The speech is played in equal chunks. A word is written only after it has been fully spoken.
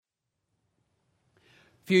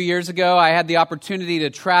few years ago, I had the opportunity to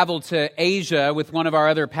travel to Asia with one of our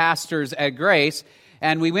other pastors at Grace,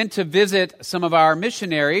 and we went to visit some of our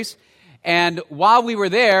missionaries. And while we were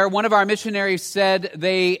there, one of our missionaries said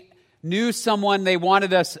they knew someone they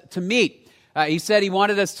wanted us to meet. He said he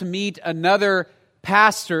wanted us to meet another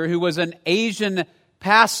pastor who was an Asian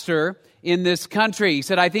pastor in this country. He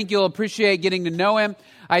said, I think you'll appreciate getting to know him.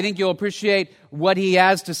 I think you'll appreciate what he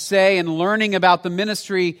has to say and learning about the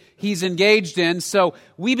ministry he's engaged in. So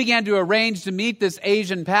we began to arrange to meet this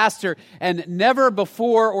Asian pastor, and never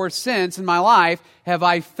before or since in my life have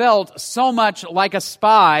I felt so much like a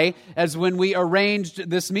spy as when we arranged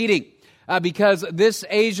this meeting, because this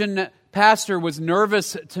Asian pastor was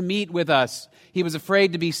nervous to meet with us. He was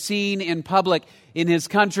afraid to be seen in public in his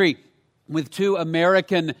country with two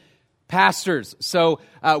American pastors. So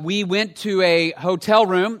we went to a hotel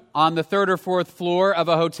room on the third or fourth floor of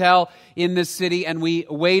a hotel in this city, and we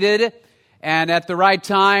waited. And at the right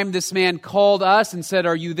time, this man called us and said,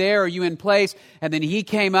 "Are you there? Are you in place?" And then he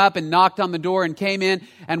came up and knocked on the door and came in,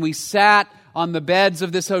 and we sat on the beds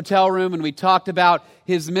of this hotel room, and we talked about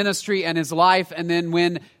his ministry and his life. And then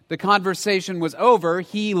when the conversation was over,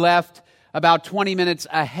 he left about 20 minutes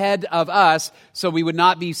ahead of us, so we would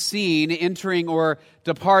not be seen entering or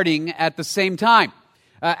departing at the same time.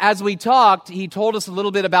 As we talked, he told us a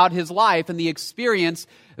little bit about his life and the experience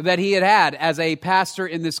that he had had as a pastor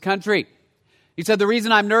in this country. He said, the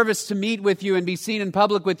reason I'm nervous to meet with you and be seen in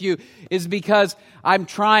public with you is because I'm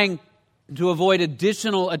trying to avoid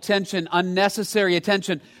additional attention, unnecessary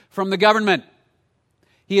attention from the government.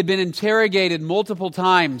 He had been interrogated multiple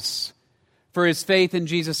times for his faith in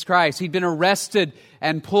Jesus Christ. He'd been arrested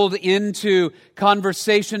and pulled into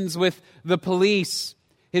conversations with the police.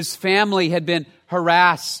 His family had been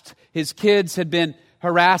harassed. His kids had been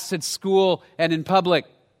harassed at school and in public.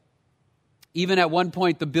 Even at one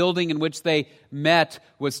point, the building in which they met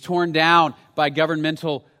was torn down by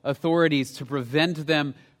governmental authorities to prevent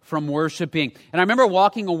them from worshiping. And I remember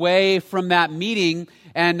walking away from that meeting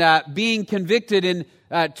and being convicted in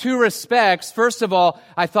two respects. First of all,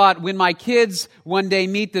 I thought, when my kids one day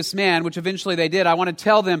meet this man, which eventually they did, I want to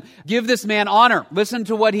tell them, give this man honor. Listen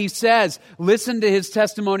to what he says. Listen to his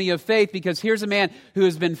testimony of faith, because here's a man who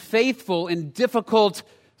has been faithful in difficult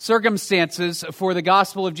circumstances for the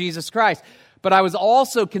gospel of Jesus Christ. But I was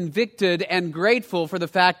also convicted and grateful for the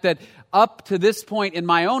fact that up to this point in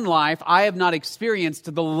my own life, I have not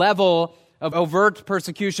experienced the level of overt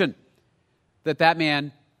persecution that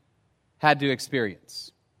man had to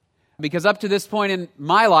experience. Because up to this point in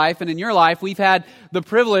my life and in your life, we've had the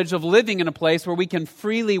privilege of living in a place where we can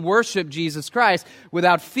freely worship Jesus Christ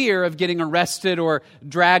without fear of getting arrested or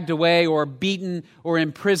dragged away or beaten or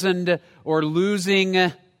imprisoned or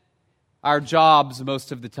losing our jobs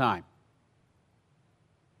most of the time.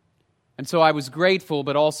 And so I was grateful,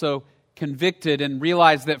 but also convicted, and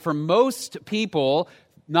realized that for most people,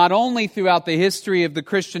 not only throughout the history of the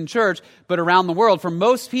Christian church, but around the world, for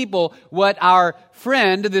most people, what our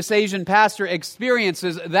friend, this Asian pastor,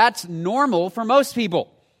 experiences, that's normal for most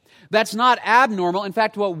people. That's not abnormal. In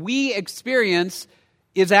fact, what we experience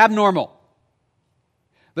is abnormal.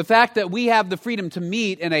 The fact that we have the freedom to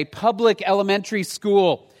meet in a public elementary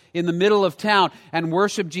school in the middle of town and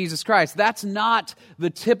worship Jesus Christ, that's not the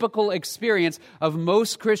typical experience of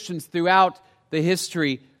most Christians throughout the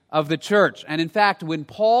history of the church. And in fact, when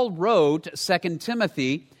Paul wrote 2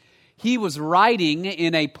 Timothy, he was writing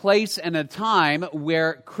in a place and a time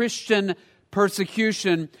where Christian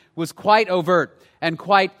persecution was quite overt and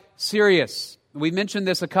quite serious. We mentioned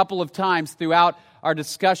this a couple of times throughout our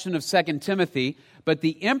discussion of 2 Timothy, but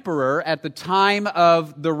the emperor at the time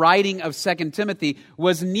of the writing of 2 Timothy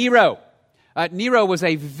was Nero. Nero was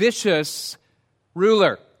a vicious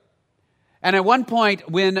ruler. And at one point,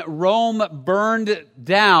 when Rome burned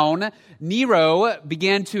down, Nero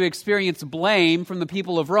began to experience blame from the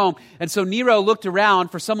people of Rome. And so Nero looked around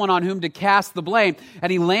for someone on whom to cast the blame,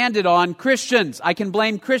 and he landed on Christians. I can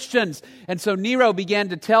blame Christians. And so Nero began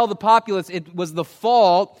to tell the populace it was the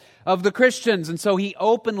fault of the Christians. And so he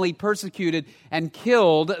openly persecuted and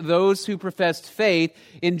killed those who professed faith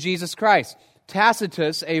in Jesus Christ.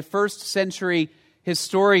 Tacitus, a first century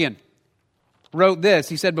historian, wrote this.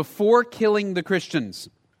 He said, before killing the Christians,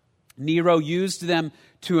 Nero used them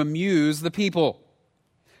to amuse the people.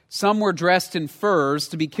 Some were dressed in furs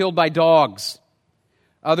to be killed by dogs.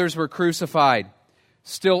 Others were crucified.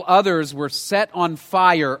 Still others were set on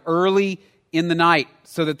fire early in the night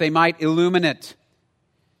so that they might illuminate.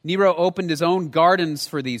 Nero opened his own gardens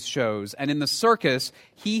for these shows, and in the circus,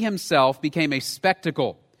 he himself became a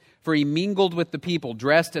spectacle, for he mingled with the people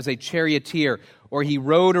dressed as a charioteer, or he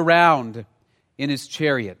rode around in his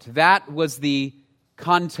chariot. That was the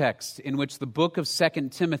context in which the book of 2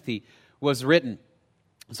 Timothy was written.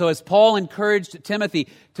 So as Paul encouraged Timothy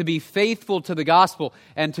to be faithful to the gospel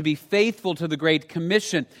and to be faithful to the Great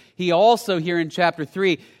Commission, he also here in chapter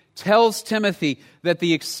 3 tells Timothy that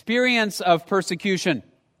the experience of persecution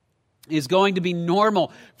is going to be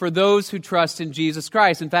normal for those who trust in Jesus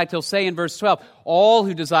Christ. In fact, he'll say in verse 12, all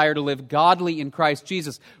who desire to live godly in Christ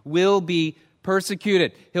Jesus will be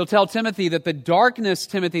persecuted. He'll tell Timothy that the darkness,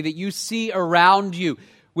 Timothy, that you see around you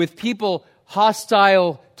with people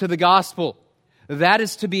hostile to the gospel, that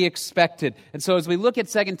is to be expected. And so as we look at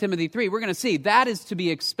 2 Timothy 3, we're going to see that is to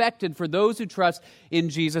be expected for those who trust in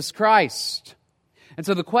Jesus Christ. And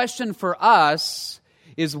so the question for us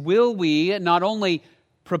is, will we not only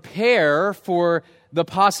prepare for the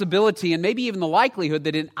possibility and maybe even the likelihood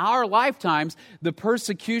that in our lifetimes the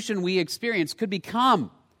persecution we experience could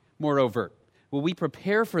become more overt? Will we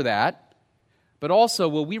prepare for that? But also,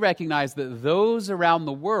 will we recognize that those around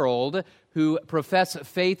the world who profess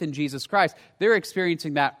faith in Jesus Christ, they're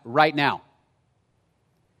experiencing that right now?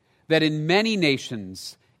 That in many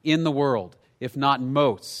nations in the world, if not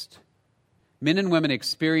most, men and women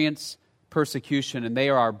experience persecution, and they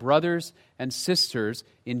are our brothers and sisters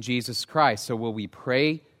in Jesus Christ. So will we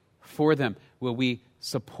pray for them? Will we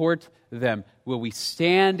support them? Will we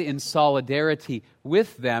stand in solidarity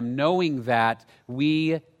with them, knowing that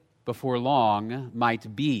we, before long,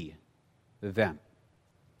 might be them?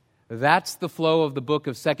 That's the flow of the book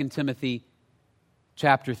of 2 Timothy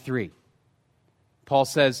chapter 3. Paul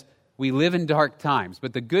says, we live in dark times,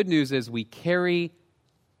 but the good news is we carry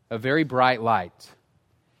a very bright light.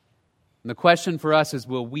 And the question for us is,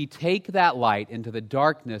 will we take that light into the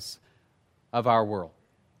darkness of our world?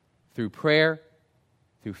 Through prayer,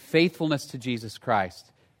 through faithfulness to Jesus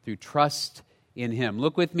Christ, through trust in Him.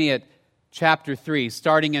 Look with me at chapter 3,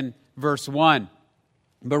 starting in verse 1.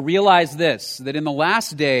 But realize this, that in the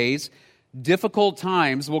last days, difficult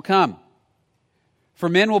times will come. For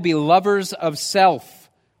men will be lovers of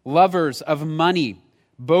self, lovers of money,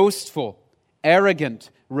 boastful,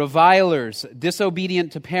 arrogant, revilers,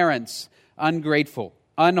 disobedient to parents, ungrateful,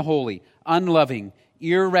 unholy, unloving,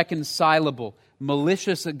 irreconcilable,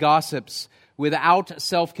 malicious gossips, without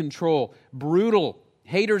self-control, brutal,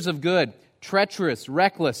 haters of good, treacherous,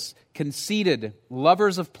 reckless, conceited,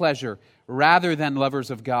 lovers of pleasure rather than lovers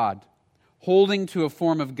of God, holding to a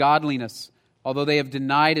form of godliness, although they have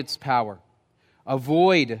denied its power.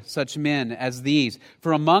 Avoid such men as these,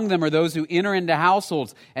 for among them are those who enter into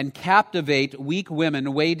households and captivate weak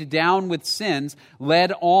women, weighed down with sins,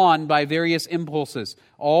 led on by various impulses,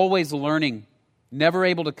 always learning, never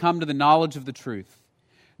able to come to the knowledge of the truth.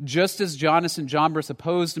 Just as Jannes and Jambres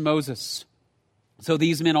opposed Moses, so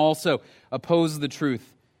these men also oppose the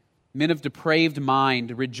truth. Men of depraved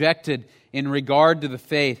mind, rejected in regard to the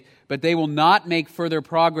faith, but they will not make further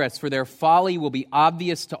progress, for their folly will be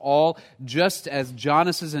obvious to all, just as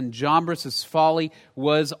Jannes' and Jambres' folly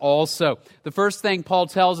was also. The first thing Paul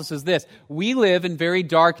tells us is this: we live in very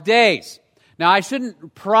dark days. Now, I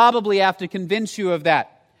shouldn't probably have to convince you of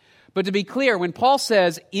that. But to be clear, when Paul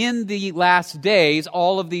says, in the last days,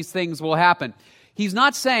 all of these things will happen, he's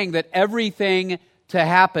not saying that everything to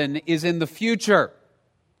happen is in the future.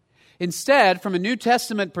 Instead, from a New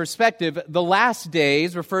Testament perspective, the last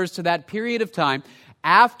days refers to that period of time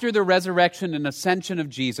after the resurrection and ascension of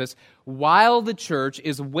Jesus, while the church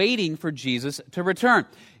is waiting for Jesus to return.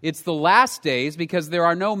 It's the last days because there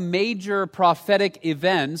are no major prophetic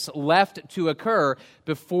events left to occur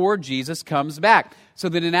before Jesus comes back. So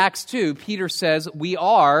that in Acts 2, Peter says we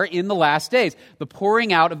are in the last days. The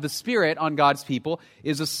pouring out of the Spirit on God's people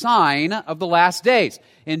is a sign of the last days.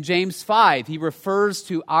 In James 5, he refers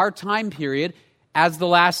to our time period as the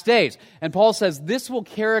last days. And Paul says this will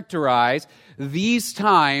characterize these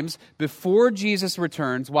times before Jesus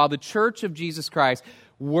returns, while the church of Jesus Christ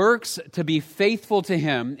works to be faithful to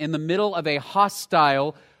Him in the middle of a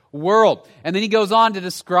hostile world. And then he goes on to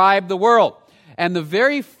describe the world. And the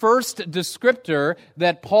very first descriptor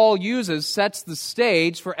that Paul uses sets the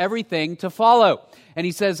stage for everything to follow. And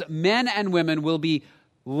he says, men and women will be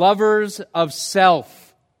lovers of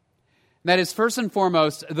self. That is, first and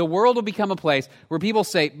foremost, the world will become a place where people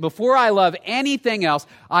say, before I love anything else,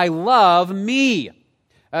 I love me.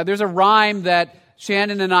 There's a rhyme that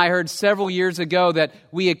Shannon and I heard several years ago that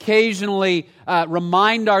we occasionally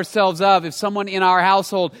remind ourselves of if someone in our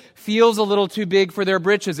household feels a little too big for their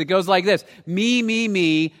britches. It goes like this: me, me,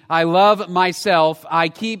 me, I love myself, I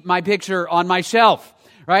keep my picture on my shelf.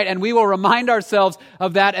 Right? And we will remind ourselves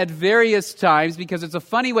of that at various times because it's a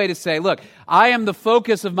funny way to say, look, I am the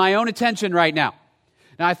focus of my own attention right now.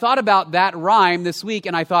 Now, I thought about that rhyme this week,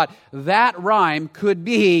 and I thought that rhyme could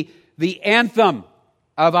be the anthem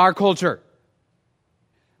of our culture.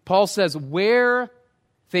 Paul says where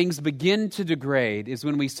things begin to degrade is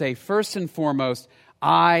when we say, first and foremost,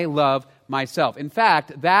 I love myself. In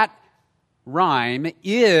fact, that rhyme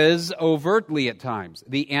is overtly at times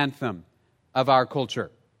the anthem of our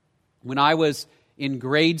culture. When I was in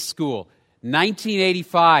grade school,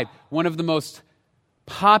 1985, one of the most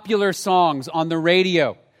popular songs on the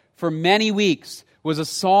radio for many weeks was a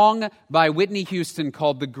song by Whitney Houston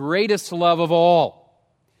called The Greatest Love of All.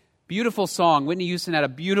 Beautiful song. Whitney Houston had a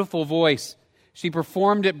beautiful voice. She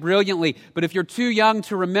performed it brilliantly. But if you're too young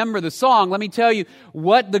to remember the song, let me tell you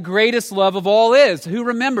what the greatest love of all is. Who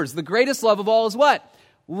remembers? The greatest love of all is what?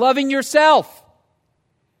 Loving yourself.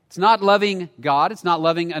 It's not loving God. It's not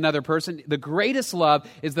loving another person. The greatest love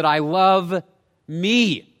is that I love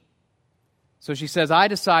me. So she says, I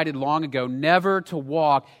decided long ago never to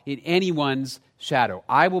walk in anyone's shadow.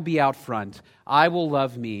 I will be out front. I will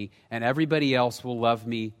love me, and everybody else will love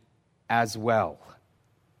me as well.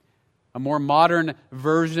 A more modern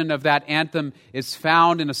version of that anthem is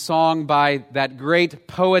found in a song by that great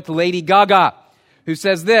poet Lady Gaga, who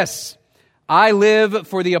says this, I live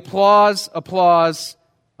for the applause, applause,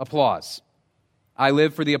 applause. I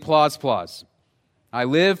live for the applause, applause. I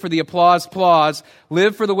live for the applause, applause.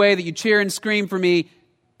 Live for the way that you cheer and scream for me,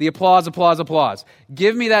 the applause, applause, applause.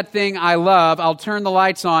 Give me that thing I love. I'll turn the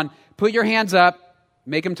lights on. Put your hands up.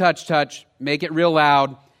 Make them touch, touch. Make it real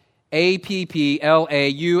loud. APPLAUSE.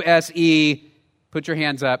 Put your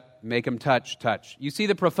hands up. Make them touch, touch. You see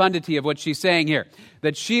the profundity of what she's saying here.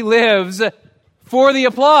 That she lives for the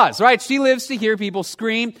applause, right? She lives to hear people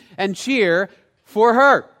scream and cheer for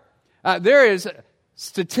her. There is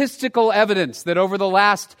statistical evidence that over the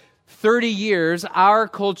last 30 years, our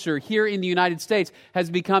culture here in the United States has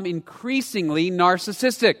become increasingly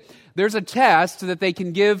narcissistic. There's a test that they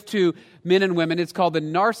can give to men and women. It's called the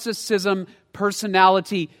Narcissism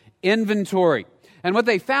Personality Inventory. And what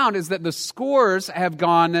they found is that the scores have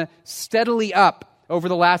gone steadily up over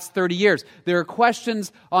the last 30 years. There are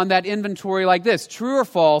questions on that inventory like this. True or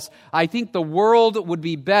false, I think the world would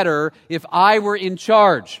be better if I were in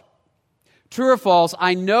charge. True or false,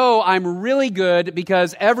 I know I'm really good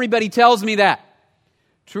because everybody tells me that.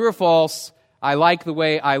 True or false, I like the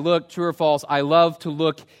way I look. True or false, I love to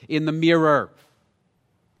look in the mirror.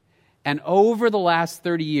 And over the last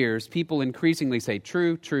 30 years, people increasingly say,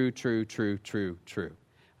 true, true, true, true, true, true.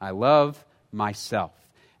 I love myself.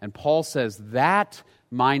 And Paul says that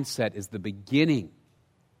mindset is the beginning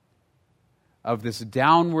of this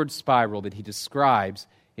downward spiral that he describes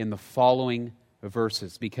in the following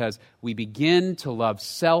verses, because we begin to love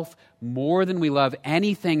self more than we love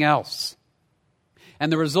anything else.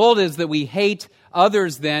 And the result is that we hate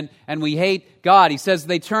others then, and we hate God. He says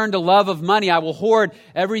they turn to love of money. I will hoard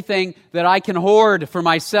everything that I can hoard for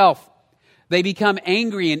myself. They become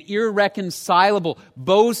angry and irreconcilable,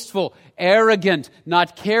 boastful, arrogant,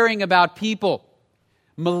 not caring about people.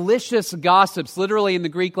 Malicious gossips. Literally in the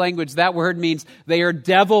Greek language, that word means they are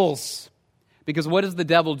devils. Because what does the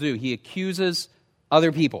devil do? He accuses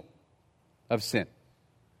other people of sin.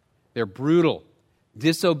 They're brutal,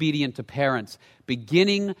 disobedient to parents.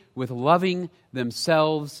 Beginning with loving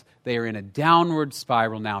themselves, they are in a downward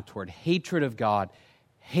spiral now toward hatred of God,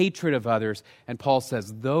 hatred of others. And Paul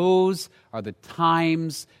says those are the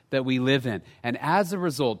times that we live in. And as a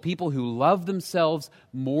result, people who love themselves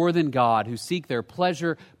more than God, who seek their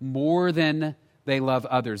pleasure more than they love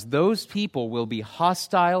others, those people will be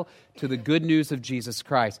hostile to the good news of Jesus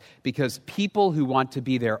Christ, because people who want to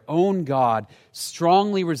be their own God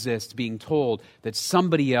strongly resist being told that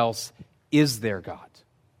somebody else is their God.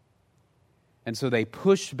 And so they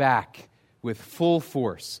push back with full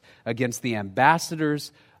force against the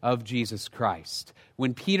ambassadors of Jesus Christ.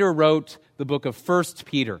 When Peter wrote the book of 1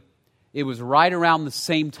 Peter, it was right around the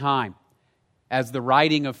same time as the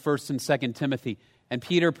writing of 1 and 2 Timothy. And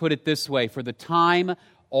Peter put it this way, for the time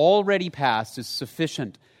already past is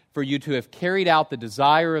sufficient for you to have carried out the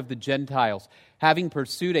desire of the Gentiles, having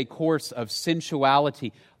pursued a course of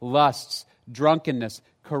sensuality, lusts, drunkenness,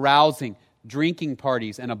 carousing, drinking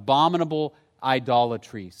parties, and abominable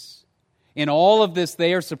idolatries. In all of this,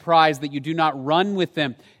 they are surprised that you do not run with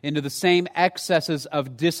them into the same excesses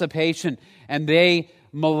of dissipation, and they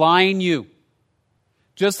malign you.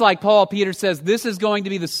 Just like Paul, Peter says, this is going to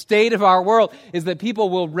be the state of our world, is that people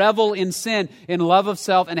will revel in sin, in love of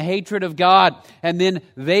self, and hatred of God, and then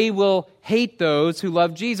they will hate those who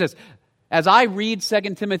love Jesus. As I read 2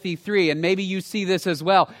 Timothy 3, and maybe you see this as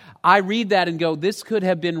well, I read that and go, this could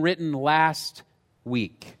have been written last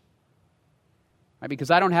week. Right?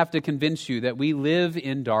 Because I don't have to convince you that we live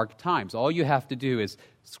in dark times. All you have to do is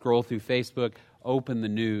scroll through Facebook, open the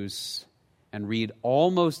news, and read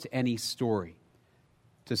almost any story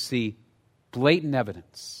to see blatant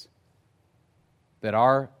evidence that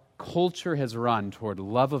our culture has run toward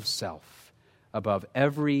love of self above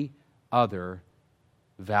every other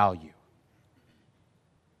value.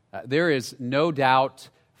 There is no doubt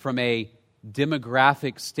from a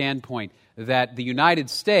demographic standpoint that the United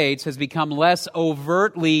States has become less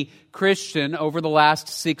overtly Christian over the last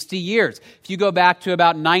 60 years. If you go back to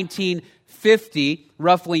about 1950,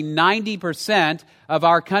 roughly 90% of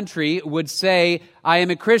our country would say, I am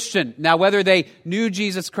a Christian. Now, whether they knew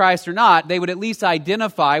Jesus Christ or not, they would at least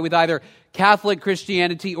identify with either Catholic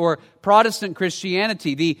Christianity or Protestant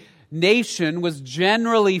Christianity. The nation was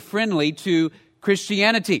generally friendly to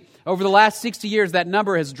Christianity. Over the last 60 years, that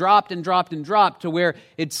number has dropped and dropped and dropped to where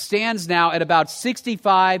it stands now at about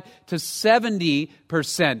 65 to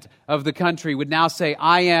 70% of the country would now say,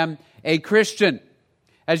 I am a Christian.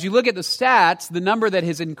 As you look at the stats, the number that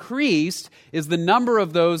has increased is the number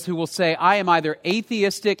of those who will say, I am either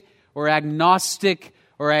atheistic or agnostic,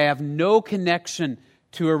 or I have no connection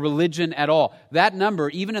to a religion at all. That number,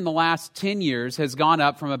 even in the last 10 years, has gone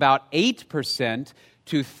up from about 8%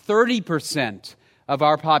 to 30% of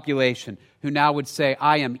our population who now would say,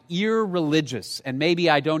 I am irreligious, and maybe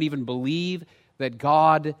I don't even believe that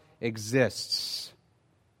God exists.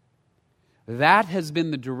 That has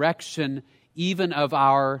been the direction even of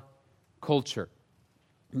our culture.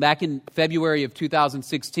 Back in February of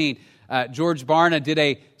 2016, George Barna did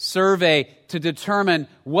a survey to determine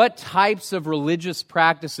what types of religious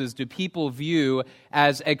practices do people view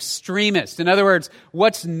as extremist. In other words,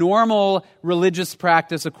 what's normal religious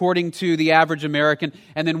practice according to the average American,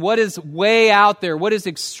 and then what is way out there, what is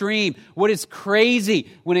extreme, what is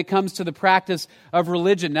crazy when it comes to the practice of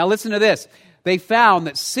religion. Now listen to this. They found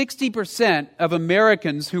that 60% of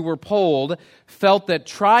Americans who were polled felt that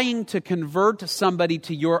trying to convert somebody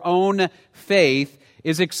to your own faith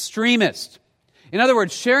is extremist. In other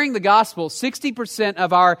words, sharing the gospel, 60%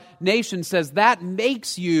 of our nation says that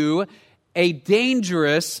makes you a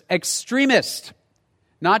dangerous extremist.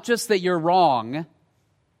 Not just that you're wrong,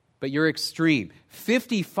 but you're extreme.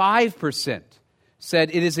 55%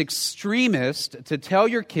 said it is extremist to tell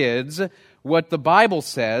your kids what the Bible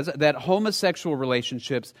says, that homosexual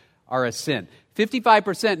relationships are a sin.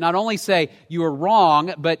 55% not only say you are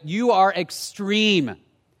wrong, but you are extreme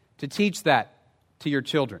to teach that to your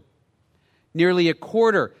children. Nearly a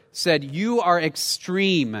quarter said you are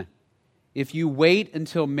extreme if you wait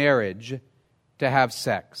until marriage to have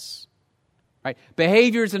sex. Right?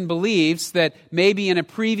 Behaviors and beliefs that maybe in a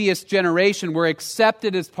previous generation were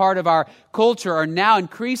accepted as part of our culture are now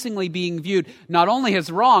increasingly being viewed not only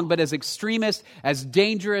as wrong, but as extremist, as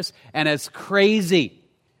dangerous, and as crazy.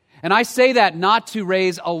 And I say that not to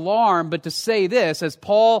raise alarm, but to say this, as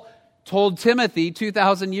Paul told Timothy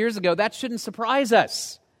 2,000 years ago, that shouldn't surprise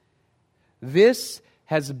us. This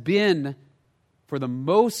has been, for the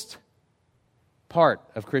most part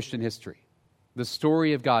of Christian history, the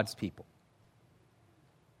story of God's people.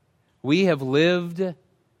 We have lived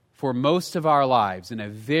for most of our lives in a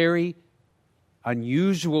very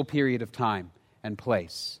unusual period of time and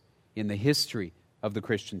place in the history of the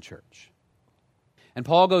Christian church. And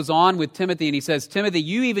Paul goes on with Timothy and he says, Timothy,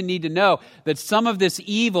 you even need to know that some of this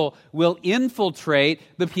evil will infiltrate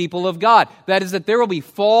the people of God. That is, that there will be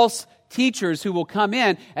false teachers who will come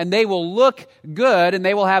in and they will look good and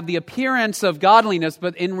they will have the appearance of godliness,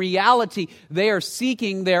 but in reality, they are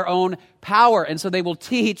seeking their own power. And so they will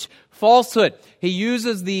teach falsehood. He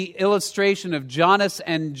uses the illustration of Jannes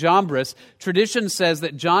and Jambres. Tradition says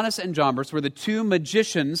that Jannes and Jambres were the two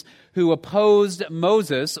magicians who opposed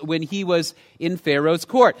Moses when he was in Pharaoh's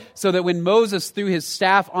court. So that when Moses threw his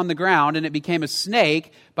staff on the ground and it became a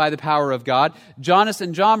snake by the power of God, Jannes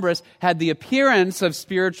and Jambres had the appearance of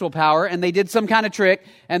spiritual power and they did some kind of trick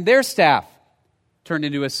and their staff turned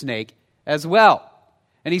into a snake as well.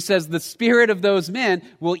 And he says the spirit of those men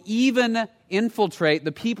will even infiltrate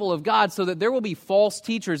the people of God so that there will be false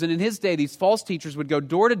teachers. And in his day, these false teachers would go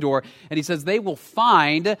door to door. And he says they will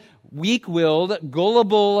find weak-willed,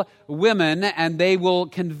 gullible women and they will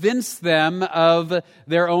convince them of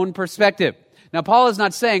their own perspective. Now, Paul is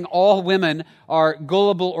not saying all women are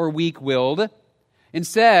gullible or weak-willed.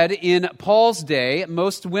 Instead, in Paul's day,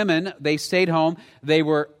 most women, they stayed home, they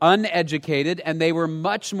were uneducated, and they were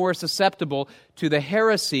much more susceptible to the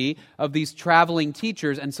heresy of these traveling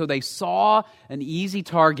teachers, and so they saw an easy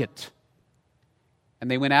target, and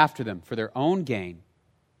they went after them for their own gain,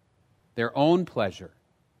 their own pleasure,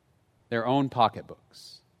 their own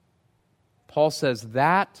pocketbooks. Paul says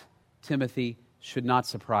that, Timothy, should not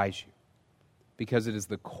surprise you, because it is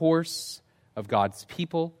the course of God's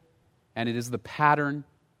people, and it is the pattern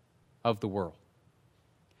of the world.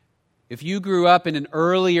 If you grew up in an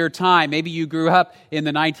earlier time, maybe you grew up in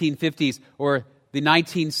the 1950s or the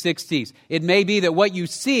 1960s, it may be that what you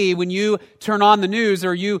see when you turn on the news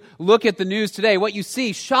or you look at the news today, what you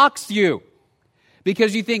see shocks you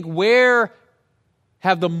because you think, where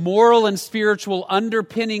have the moral and spiritual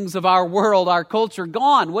underpinnings of our world, our culture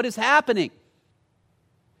gone? What is happening?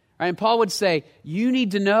 Right? And Paul would say, you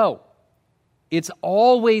need to know it's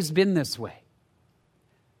always been this way,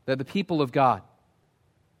 that the people of God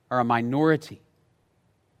are a minority.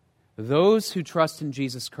 Those who trust in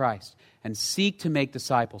Jesus Christ and seek to make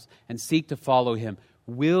disciples and seek to follow Him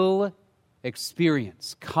will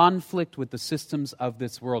experience conflict with the systems of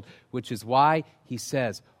this world, which is why he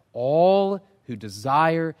says, all who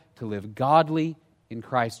desire to live godly in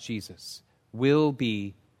Christ Jesus will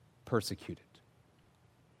be persecuted.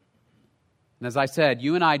 And as I said,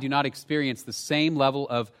 you and I do not experience the same level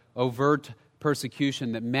of overt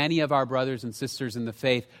persecution that many of our brothers and sisters in the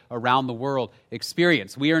faith around the world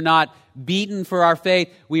experience. We are not beaten for our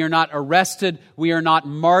faith. We are not arrested. We are not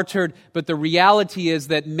martyred. But the reality is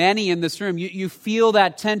that many in this room, you feel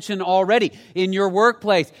that tension already. In your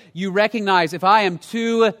workplace, you recognize, if I am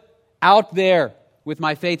too out there with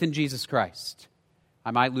my faith in Jesus Christ,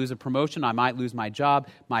 I might lose a promotion. I might lose my job.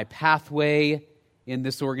 My pathway in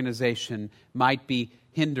this organization might be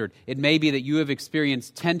hindered. It may be that you have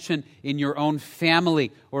experienced tension in your own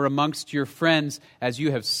family or amongst your friends as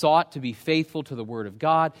you have sought to be faithful to the Word of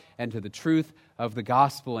God and to the truth of the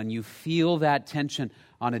gospel, and you feel that tension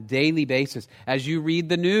on a daily basis as you read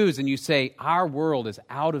the news and you say, our world is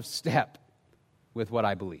out of step with what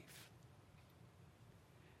I believe.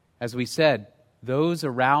 As we said, those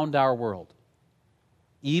around our world,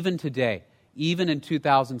 even today, even in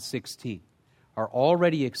 2016, are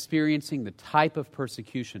already experiencing the type of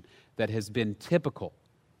persecution that has been typical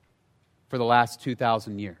for the last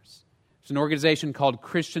 2,000 years. There's an organization called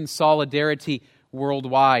Christian Solidarity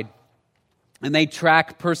Worldwide, and they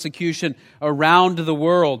track persecution around the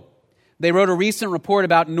world. They wrote a recent report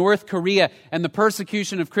about North Korea and the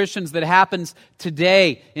persecution of Christians that happens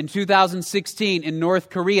today in 2016 in North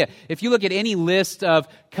Korea. If you look at any list of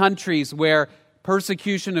countries where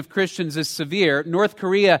persecution of Christians is severe, North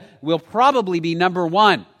Korea will probably be number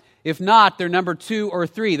one. If not, they're number 2 or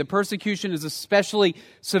 3. The persecution is especially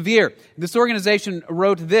severe. This organization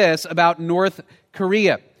wrote this about North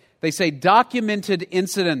Korea. They say documented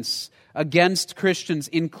incidents against Christians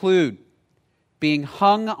include being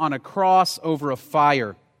hung on a cross over a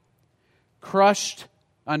fire, crushed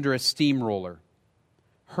under a steamroller,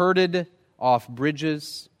 herded off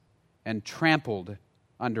bridges, and trampled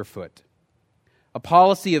underfoot. A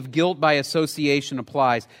policy of guilt by association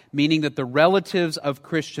applies, meaning that the relatives of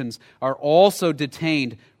Christians are also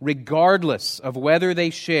detained regardless of whether they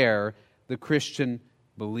share the Christian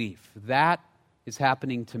belief. That is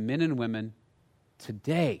happening to men and women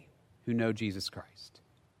today who know Jesus Christ.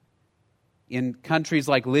 In countries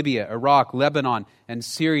like Libya, Iraq, Lebanon, and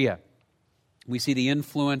Syria, we see the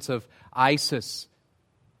influence of ISIS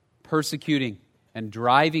persecuting and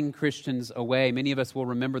driving Christians away. Many of us will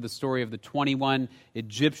remember the story of the 21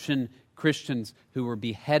 Egyptian Christians who were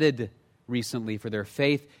beheaded recently for their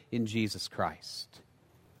faith in Jesus Christ.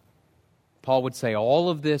 Paul would say all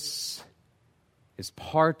of this is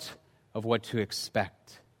part of what to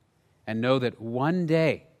expect. And know that one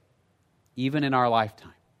day, even in our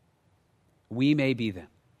lifetime, we may be them.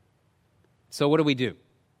 So what do we do?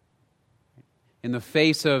 In the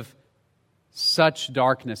face of such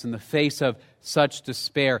darkness, in the face of such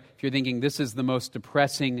despair, if you're thinking this is the most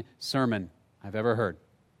depressing sermon I've ever heard,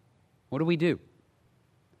 what do we do?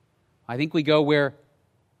 I think we go where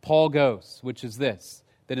Paul goes, which is this,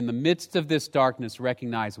 that in the midst of this darkness,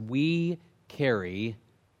 recognize we carry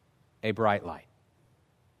a bright light.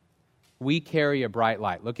 We carry a bright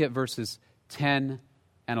light. Look at verses 10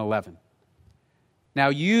 and 11. Now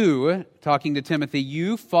you, talking to Timothy,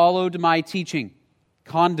 you followed my teaching,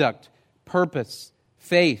 conduct, purpose,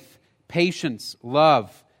 faith, patience,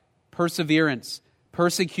 love, perseverance,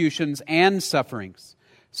 persecutions, and sufferings,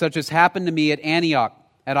 such as happened to me at Antioch,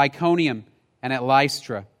 at Iconium, and at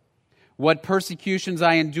Lystra. What persecutions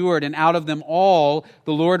I endured, and out of them all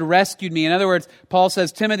the Lord rescued me. In other words, Paul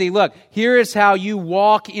says, Timothy, look, here is how you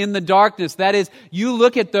walk in the darkness. That is, you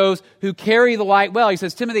look at those who carry the light well. He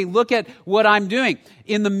says, Timothy, look at what I'm doing.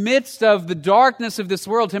 In the midst of the darkness of this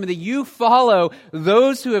world, Timothy, you follow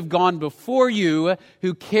those who have gone before you,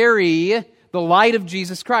 who carry the light of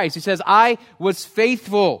Jesus Christ. He says, I was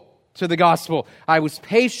faithful to the gospel. I was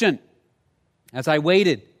patient as I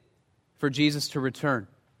waited for Jesus to return.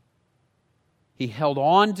 He held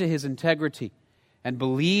on to his integrity and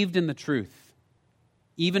believed in the truth.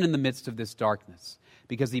 even in the midst of this darkness,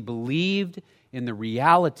 because he believed in the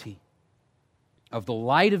reality of the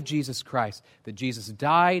light of Jesus Christ, that Jesus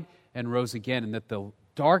died and rose again, and that the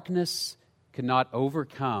darkness could not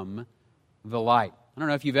overcome the light. I don't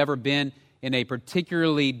know if you've ever been in a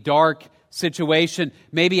particularly dark situation,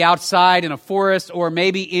 maybe outside in a forest or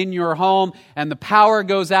maybe in your home, and the power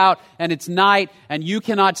goes out and it's night and you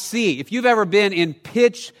cannot see. If you've ever been in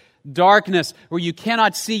pitch darkness where you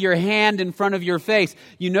cannot see your hand in front of your face,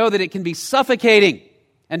 you know that it can be suffocating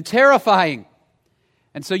and terrifying.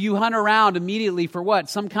 And so you hunt around immediately for what?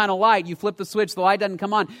 Some kind of light. You flip the switch, the light doesn't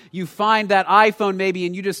come on. You find that iPhone maybe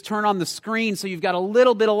and you just turn on the screen so you've got a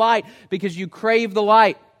little bit of light because you crave the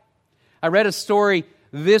light. I read a story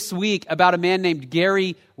this week about a man named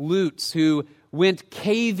Gary Lutz who went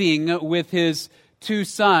caving with his two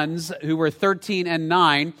sons who were 13 and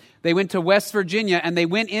 9. They went to West Virginia and they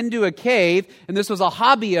went into a cave, and this was a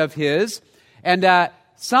hobby of his. And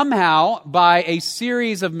somehow, by a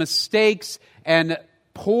series of mistakes and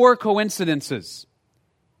poor coincidences,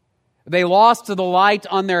 they lost the light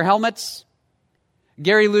on their helmets.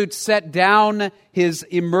 Gary Lutz set down his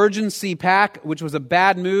emergency pack, which was a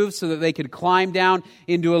bad move, so that they could climb down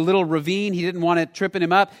into a little ravine. He didn't want it tripping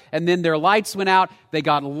him up. And then their lights went out. They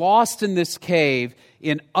got lost in this cave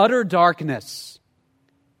in utter darkness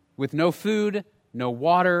with no food, no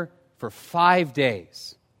water for 5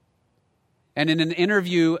 days. And in an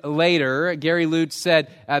interview later, Gary Lutz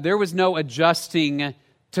said there was no adjusting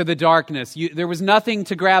to the darkness. There was nothing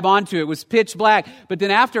to grab onto. It was pitch black. But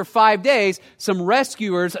then after 5 days, some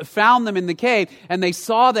rescuers found them in the cave, and they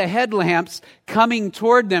saw the headlamps coming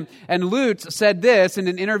toward them. And Lutz said this in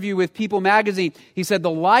an interview with People magazine. He said, "The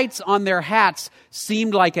lights on their hats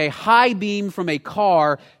seemed like a high beam from a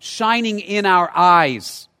car shining in our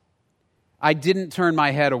eyes. I didn't turn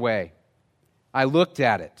my head away. I looked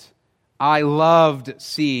at it. I loved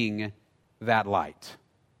seeing that light."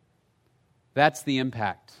 That's the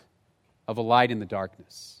impact of a light in the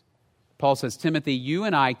darkness. Paul says, Timothy, you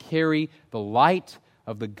and I carry the light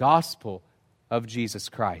of the gospel of Jesus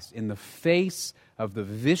Christ in the face of the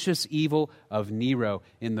vicious evil of Nero,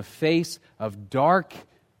 in the face of dark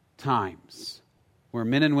times where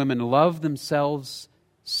men and women love themselves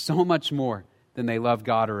so much more than they love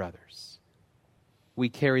God or others. We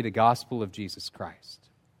carry the gospel of Jesus Christ.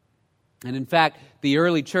 And in fact, the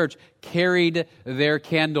early church carried their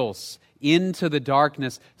candles into the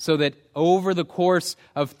darkness so that over the course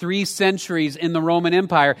of 3 centuries in the Roman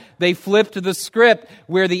Empire, they flipped the script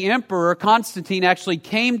where the emperor Constantine actually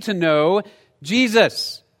came to know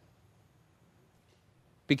Jesus.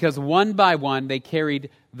 Because one by one, they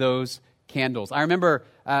carried those candles. I remember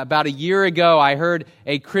about a year ago, I heard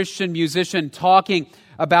a Christian musician talking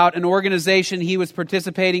about an organization he was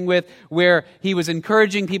participating with where he was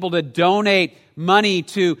encouraging people to donate money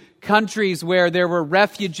to countries where there were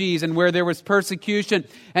refugees and where there was persecution.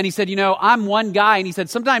 And he said, I'm one guy. And he said,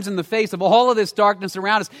 sometimes in the face of all of this darkness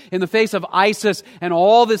around us, in the face of ISIS and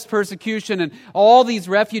all this persecution and all these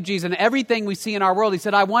refugees and everything we see in our world, he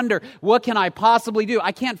said, I wonder, what can I possibly do?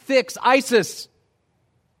 I can't fix ISIS.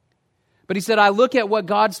 But he said, I look at what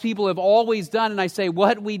God's people have always done, and I say,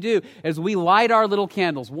 what we do is we light our little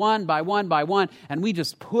candles one by one by one, and we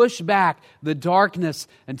just push back the darkness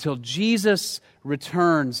until Jesus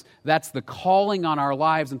returns. That's the calling on our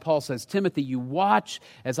lives. And Paul says, Timothy, you watch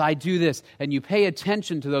as I do this, and you pay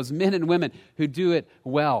attention to those men and women who do it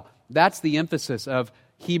well. That's the emphasis of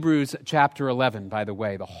Hebrews chapter 11, by the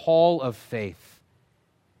way, the hall of faith.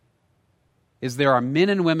 Is there are men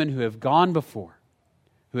and women who have gone before,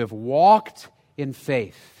 who have walked in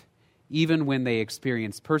faith, even when they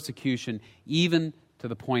experience persecution, even to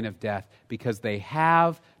the point of death, because they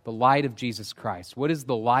have the light of Jesus Christ. What is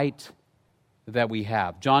the light that we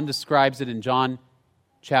have? John describes it in John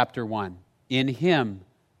chapter 1. In him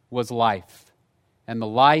was life, and the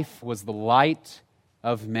life was the light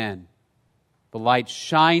of men. The light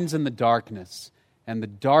shines in the darkness, and the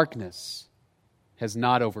darkness has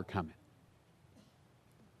not overcome it.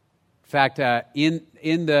 In fact,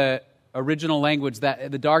 in the original language,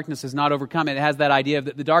 that the darkness has not overcome it. It has that idea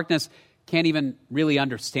that the darkness can't even really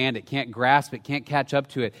understand it, can't grasp it, can't catch up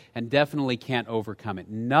to it, and definitely can't overcome it.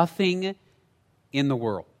 Nothing in the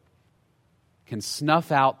world can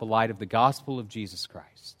snuff out the light of the gospel of Jesus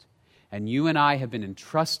Christ. And you and I have been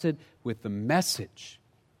entrusted with the message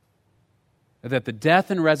that the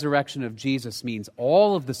death and resurrection of Jesus means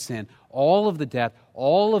all of the sin, all of the death,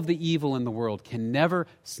 all of the evil in the world can never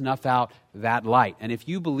snuff out that light. And if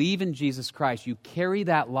you believe in Jesus Christ, you carry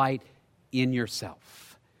that light in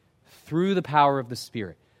yourself through the power of the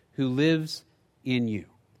Spirit who lives in you.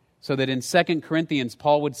 So that in 2 Corinthians,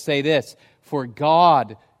 Paul would say this, For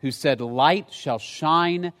God, who said, 'Light shall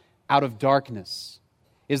shine out of darkness,'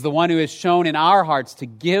 is the one who has shown in our hearts to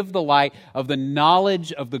give the light of the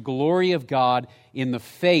knowledge of the glory of God in the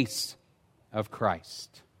face of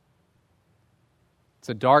Christ." It's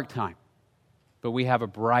a dark time, but we have a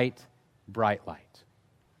bright, bright light.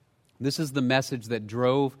 This is the message that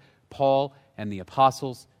drove Paul and the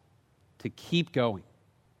apostles to keep going,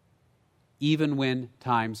 even when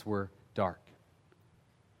times were dark.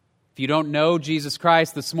 If you don't know Jesus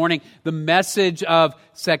Christ this morning, the message of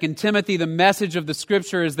 2 Timothy, the message of the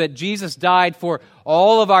Scripture is that Jesus died for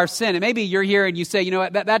all of our sin. And maybe you're here and you say, you know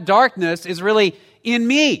what, that darkness is really in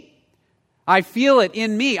me. I feel it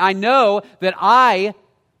in me. I know that I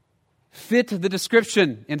fit the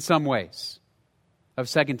description in some ways of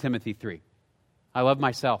 2 Timothy 3. I love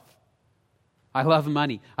myself. I love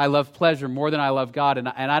money. I love pleasure more than I love God. And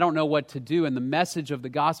I don't know what to do. And the message of the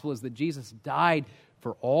gospel is that Jesus died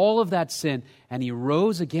for all of that sin, and He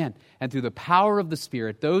rose again. And through the power of the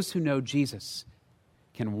Spirit, those who know Jesus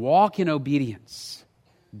can walk in obedience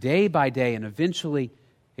day by day and eventually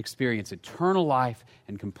experience eternal life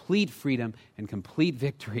and complete freedom and complete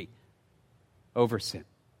victory over sin.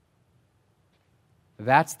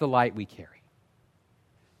 That's the light we carry.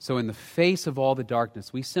 So in the face of all the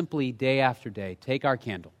darkness, we simply, day after day, take our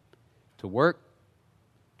candle to work,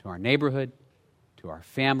 to our neighborhood, to our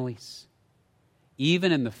families,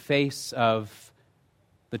 even in the face of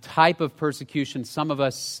the type of persecution some of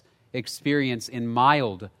us experience in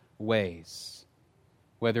mild ways,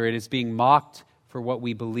 whether it is being mocked for what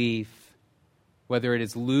we believe, whether it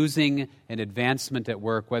is losing an advancement at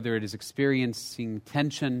work, whether it is experiencing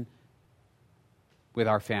tension with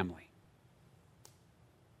our family.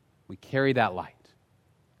 We carry that light.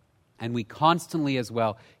 And we constantly as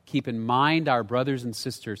well keep in mind our brothers and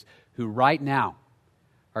sisters who right now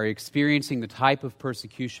are experiencing the type of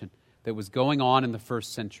persecution that was going on in the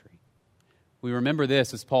first century. We remember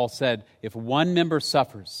this, as Paul said, if one member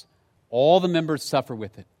suffers, all the members suffer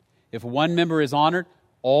with it. If one member is honored,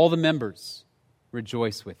 all the members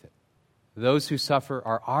rejoice with it. Those who suffer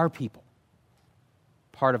are our people,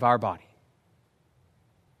 part of our body.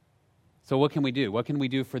 So what can we do? What can we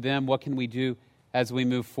do for them? What can we do as we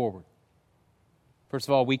move forward? First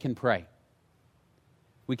of all, we can pray.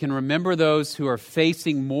 We can remember those who are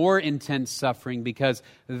facing more intense suffering because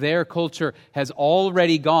their culture has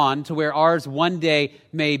already gone to where ours one day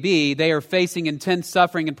may be. They are facing intense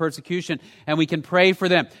suffering and persecution, and we can pray for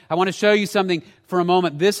them. I want to show you something for a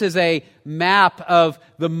moment. This is a map of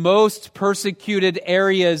the most persecuted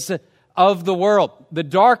areas of the world. The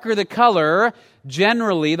darker the color,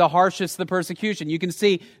 generally the harshest the persecution. You can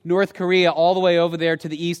see North Korea all the way over there to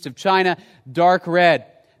the east of China, dark red.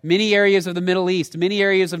 Many areas of the Middle East, many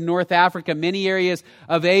areas of North Africa, many areas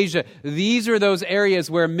of Asia. These are those areas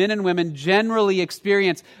where men and women generally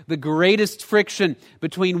experience the greatest friction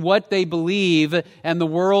between what they believe and the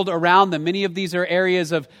world around them. Many of these are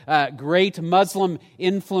areas of great Muslim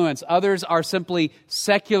influence. Others are simply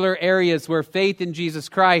secular areas where faith in Jesus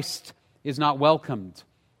Christ is not welcomed.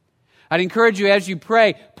 I'd encourage you as you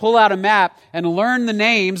pray, pull out a map and learn the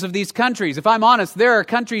names of these countries. If I'm honest, there are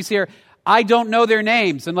countries here I don't know their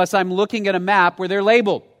names unless I'm looking at a map where they're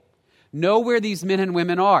labeled. Know where these men and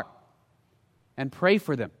women are and pray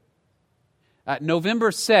for them.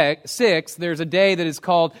 November 6th, there's a day that is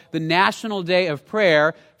called the National Day of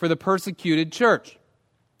Prayer for the Persecuted Church.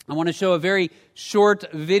 I want to show a very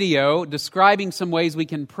short video describing some ways we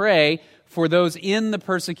can pray for those in the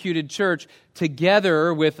persecuted church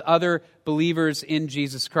together with other believers in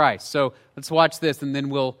Jesus Christ. So let's watch this and then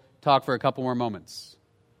we'll talk for a couple more moments.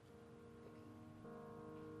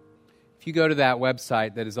 If you go to that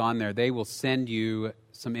website that is on there, they will send you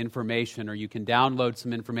some information, or you can download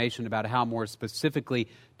some information about how more specifically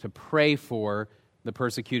to pray for the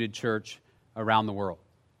persecuted church around the world.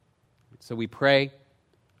 So we pray,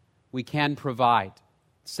 we can provide.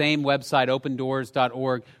 Same website,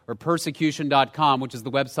 opendoors.org or persecution.com, which is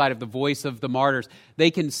the website of the Voice of the Martyrs.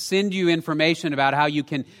 They can send you information about how you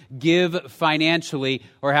can give financially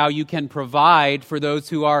or how you can provide for those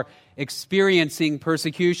who are experiencing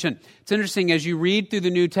persecution. It's interesting, as you read through the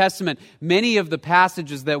New Testament, many of the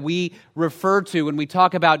passages that we refer to when we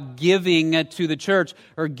talk about giving to the church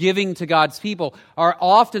or giving to God's people are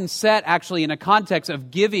often set actually in a context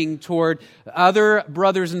of giving toward other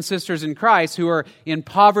brothers and sisters in Christ who are in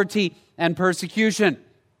poverty and persecution.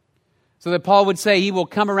 So that Paul would say he will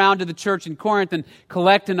come around to the church in Corinth and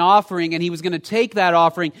collect an offering, and he was going to take that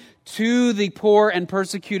offering to the poor and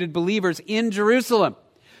persecuted believers in Jerusalem.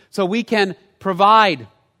 So we can provide.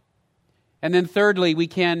 And then thirdly, we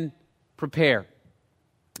can prepare.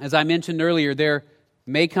 As I mentioned earlier, there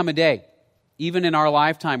may come a day even in our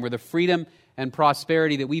lifetime, where the freedom and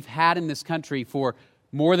prosperity that we've had in this country for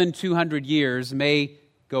more than 200 years may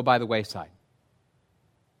go by the wayside.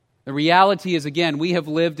 The reality is, again, we have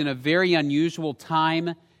lived in a very unusual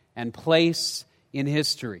time and place in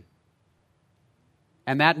history.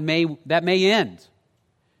 And that may end.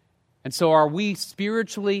 And so are we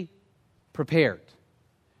spiritually prepared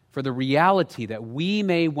for the reality that we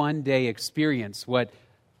may one day experience what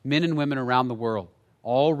men and women around the world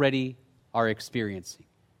already are experiencing?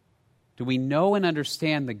 Do we know and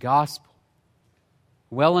understand the gospel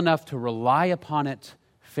well enough to rely upon it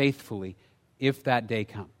faithfully if that day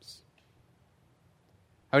comes?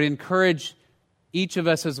 I would encourage each of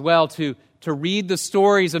us as well to read the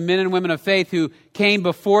stories of men and women of faith who came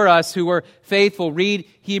before us, who were faithful. Read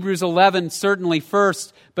Hebrews 11 certainly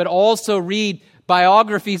first, but also read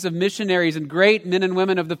biographies of missionaries and great men and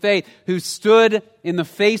women of the faith who stood in the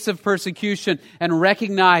face of persecution and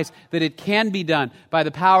recognized that it can be done by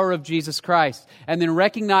the power of Jesus Christ. And then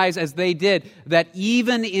recognize, as they did, that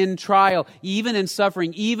even in trial, even in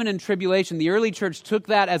suffering, even in tribulation, the early church took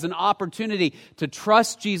that as an opportunity to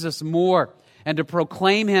trust Jesus more and to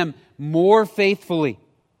proclaim Him more faithfully.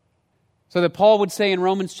 So that Paul would say in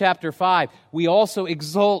Romans chapter 5, we also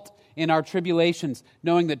exult in our tribulations,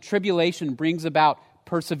 knowing that tribulation brings about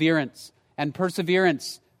perseverance, and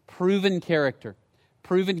perseverance, proven character,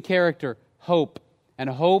 hope, and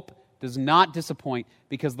hope does not disappoint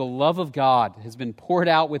because the love of God has been poured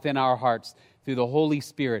out within our hearts through the Holy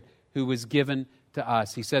Spirit who was given to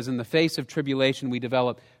us. He says, in the face of tribulation, we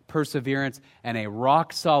develop perseverance and a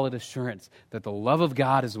rock-solid assurance that the love of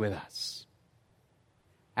God is with us.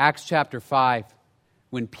 Acts chapter 5,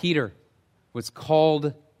 when Peter was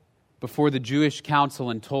called before the Jewish council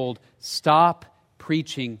and told, stop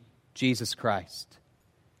preaching Jesus Christ.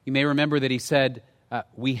 You may remember that he said,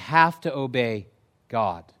 we have to obey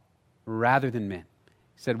God rather than men.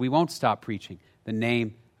 He said, we won't stop preaching the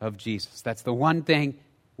name of Jesus. That's the one thing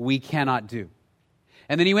we cannot do.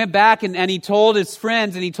 And then he went back and he told his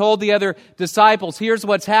friends and he told the other disciples, here's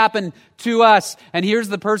what's happened to us and here's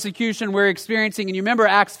the persecution we're experiencing. And you remember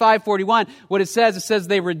Acts 5:41, what it says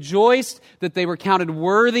they rejoiced that they were counted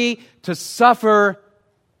worthy to suffer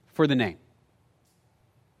for the name.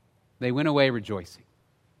 They went away rejoicing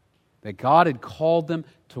that God had called them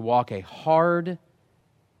to walk a hard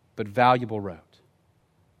but valuable road.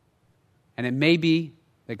 And it may be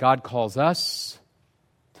that God calls us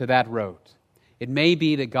to that road. It may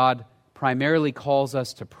be that God primarily calls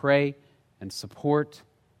us to pray and support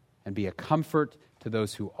and be a comfort to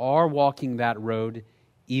those who are walking that road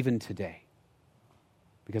even today.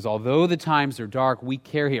 Because although the times are dark, we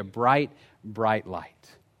carry a bright, bright light.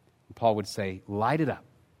 And Paul would say, light it up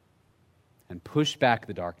and push back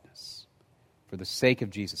the darkness for the sake of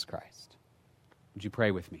Jesus Christ. Would you pray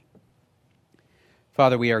with me?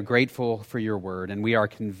 Father, we are grateful for your word, and we are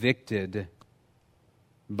convicted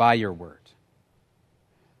by your word.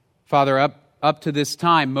 Father, up to this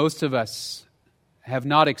time, most of us have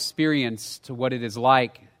not experienced what it is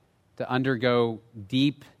like to undergo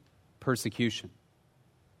deep persecution.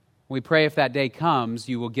 We pray if that day comes,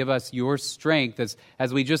 you will give us your strength,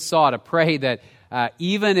 as we just saw, to pray that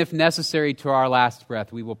even if necessary to our last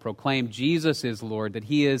breath, we will proclaim Jesus is Lord, that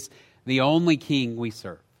He is the only King we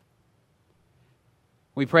serve.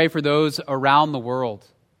 We pray for those around the world,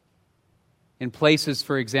 in places,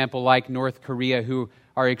 for example, like North Korea, who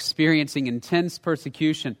are experiencing intense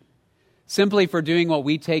persecution simply for doing what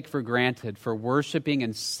we take for granted, for worshiping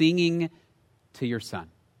and singing to your Son.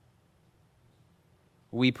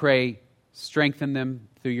 We pray, strengthen them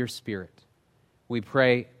through your Spirit. We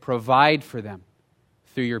pray, provide for them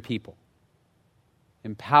through your people.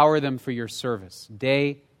 Empower them for your service,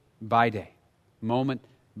 day by day, moment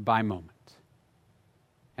by moment.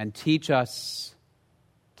 And teach us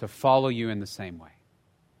to follow you in the same way.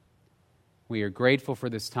 We are grateful for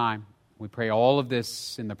this time. We pray all of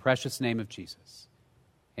this in the precious name of Jesus.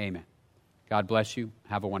 Amen. God bless you.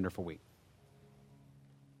 Have a wonderful week.